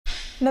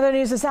Another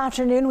news this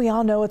afternoon, we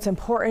all know it's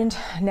important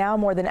now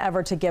more than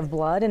ever to give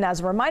blood. And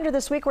as a reminder,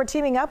 this week we're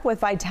teaming up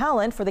with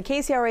Vitalant for the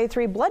KCRA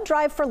 3 Blood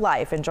Drive for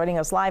Life. And joining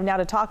us live now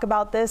to talk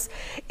about this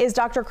is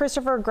Dr.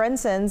 Christopher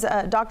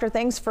Gresens. Doctor,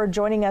 thanks for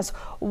joining us.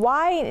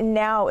 Why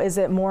now is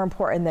it more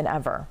important than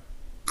ever?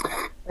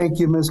 Thank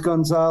you, Ms.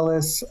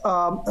 Gonzalez.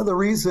 The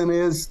reason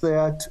is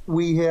that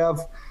we have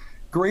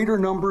greater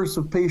numbers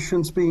of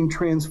patients being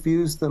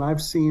transfused than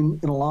I've seen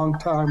in a long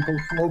time,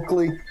 both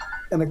locally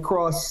and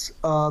across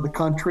the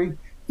country.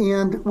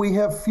 And we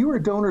have fewer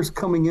donors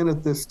coming in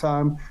at this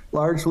time,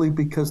 largely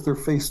because they're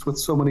faced with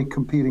so many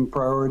competing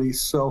priorities.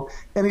 So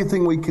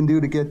anything we can do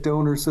to get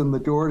donors in the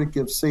door to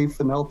give safe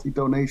and healthy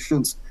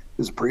donations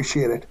is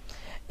appreciated.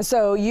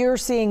 So you're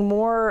seeing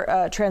more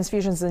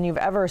transfusions than you've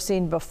ever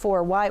seen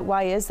before.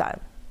 Why is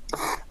that?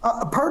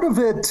 Part of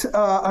it,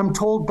 I'm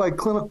told by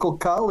clinical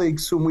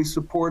colleagues whom we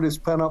support, is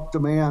pent-up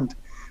demand.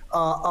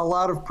 A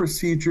lot of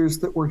procedures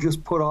that were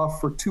just put off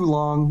for too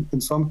long,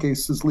 in some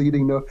cases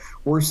leading to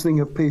worsening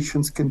of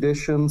patients'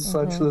 conditions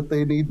such that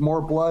they need more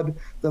blood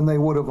than they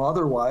would have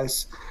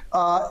otherwise.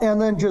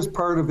 And then just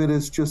part of it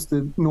is just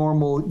the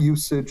normal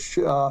usage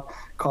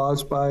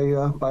caused by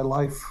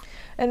life.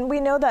 And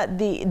we know that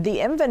the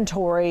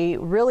inventory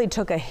really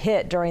took a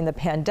hit during the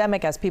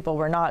pandemic as people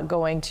were not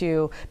going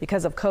to,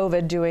 because of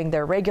COVID, doing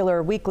their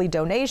regular weekly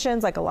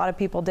donations like a lot of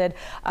people did.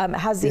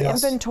 Has the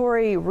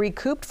inventory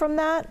recouped from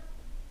that?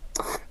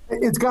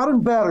 It's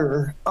gotten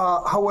better.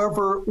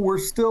 However, we're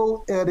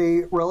still at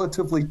a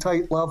relatively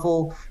tight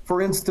level.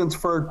 For instance,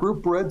 for our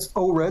group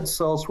red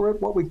cells, we're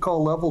at what we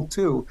call level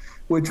 2,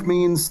 which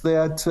means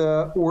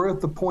that we're at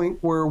the point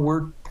where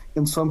we're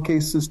in some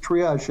cases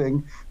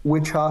triaging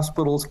which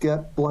hospitals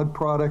get blood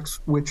products,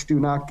 which do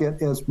not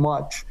get as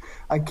much.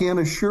 I can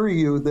assure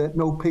you that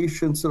no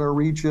patients in our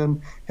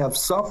region have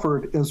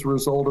suffered as a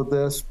result of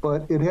this,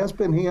 but it has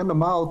been hand to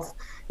mouth,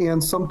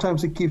 and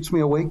sometimes it keeps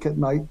me awake at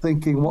night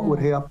thinking what would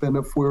happen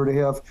if we were to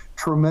have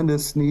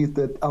tremendous need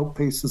that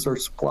outpaces our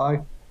supply.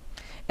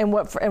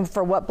 And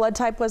for what blood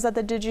type was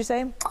that did you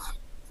say?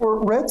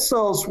 For red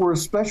cells, we're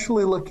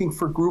especially looking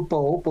for group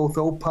O, both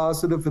O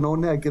positive and O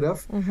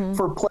negative.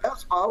 For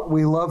plasma,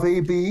 we love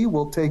AB.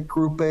 We'll take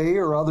group A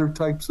or other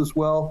types as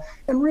well.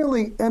 And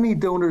really, any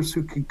donors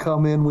who can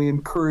come in, we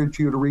encourage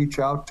you to reach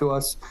out to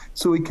us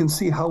so we can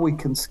see how we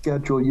can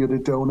schedule you to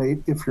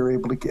donate if you're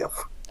able to give.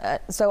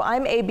 So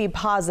I'm AB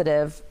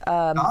positive.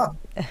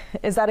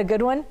 Is that a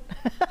good one?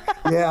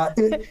 Yeah,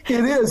 it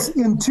is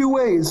in two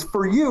ways.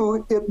 For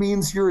you, it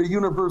means you're a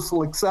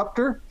universal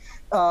acceptor.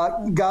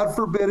 God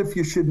forbid, if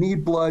you should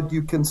need blood,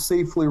 you can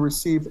safely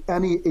receive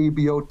any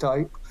ABO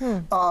type.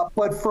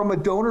 But from a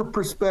donor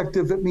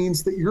perspective, it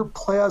means that your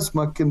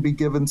plasma can be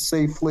given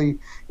safely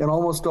in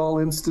almost all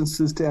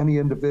instances to any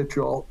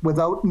individual.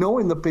 Without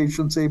knowing the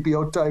patient's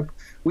ABO type,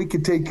 we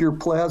could take your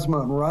plasma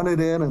and run it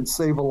in and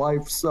save a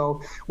life.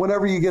 So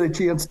whenever you get a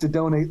chance to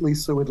donate,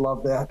 Lisa, we'd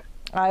love that.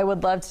 I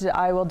would love to.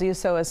 I will do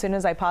so as soon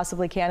as I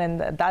possibly can.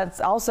 And that's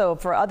also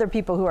for other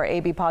people who are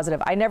AB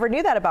positive. I never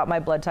knew that about my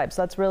blood type.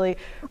 So that's really,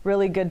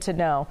 really good to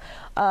know.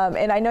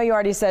 And I know you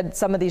already said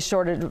some of these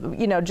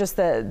just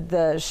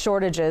the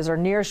shortages or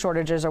near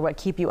shortages are what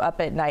keep you up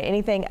at night.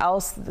 Anything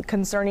else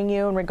concerning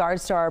you in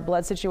regards to our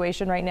blood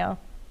situation right now?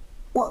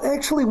 Well,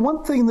 actually,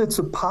 one thing that's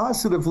a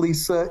positive,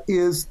 Lisa,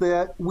 is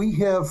that we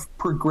have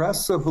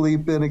progressively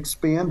been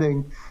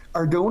expanding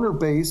our donor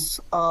base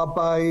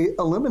by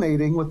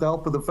eliminating, with the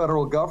help of the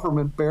federal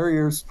government,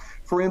 barriers.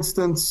 For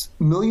instance,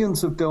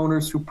 millions of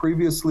donors who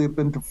previously have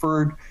been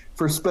deferred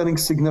for spending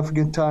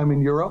significant time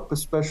in Europe,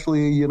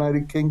 especially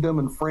United Kingdom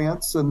and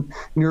France and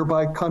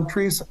nearby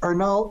countries, are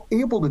now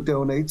able to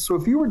donate. So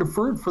if you were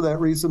deferred for that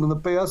reason in the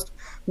past,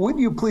 would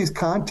you please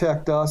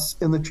contact us?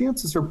 And the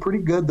chances are pretty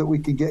good that we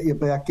can get you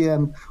back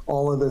in,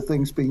 all other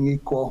things being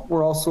equal.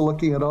 We're also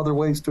looking at other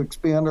ways to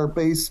expand our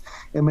base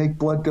and make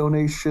blood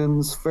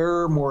donations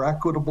fairer, more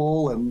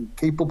equitable, and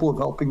capable of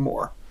helping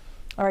more.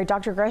 All right,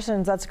 Dr.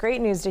 Gresens, that's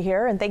great news to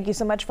hear, and thank you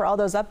so much for all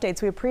those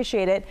updates. We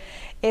appreciate it.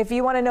 If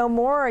you want to know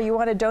more or you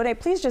want to donate,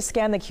 please just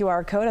scan the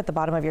QR code at the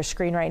bottom of your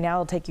screen right now.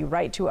 It'll take you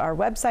right to our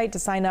website to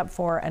sign up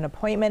for an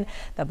appointment.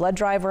 The blood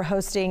drive we're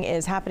hosting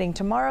is happening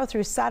tomorrow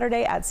through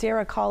Saturday at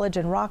Sierra College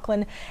in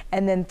Rockland,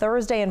 and then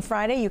Thursday and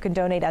Friday you can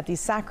donate at the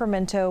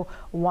Sacramento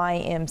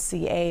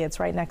YMCA. It's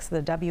right next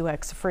to the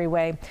WX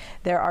freeway.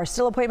 There are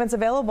still appointments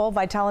available.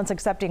 Vitalant's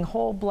accepting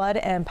whole blood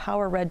and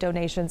power red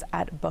donations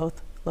at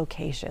both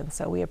locations.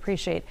 So we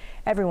appreciate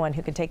everyone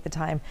who can take the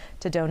time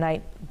to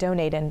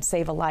donate and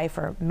save a life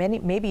or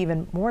maybe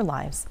even more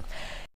lives.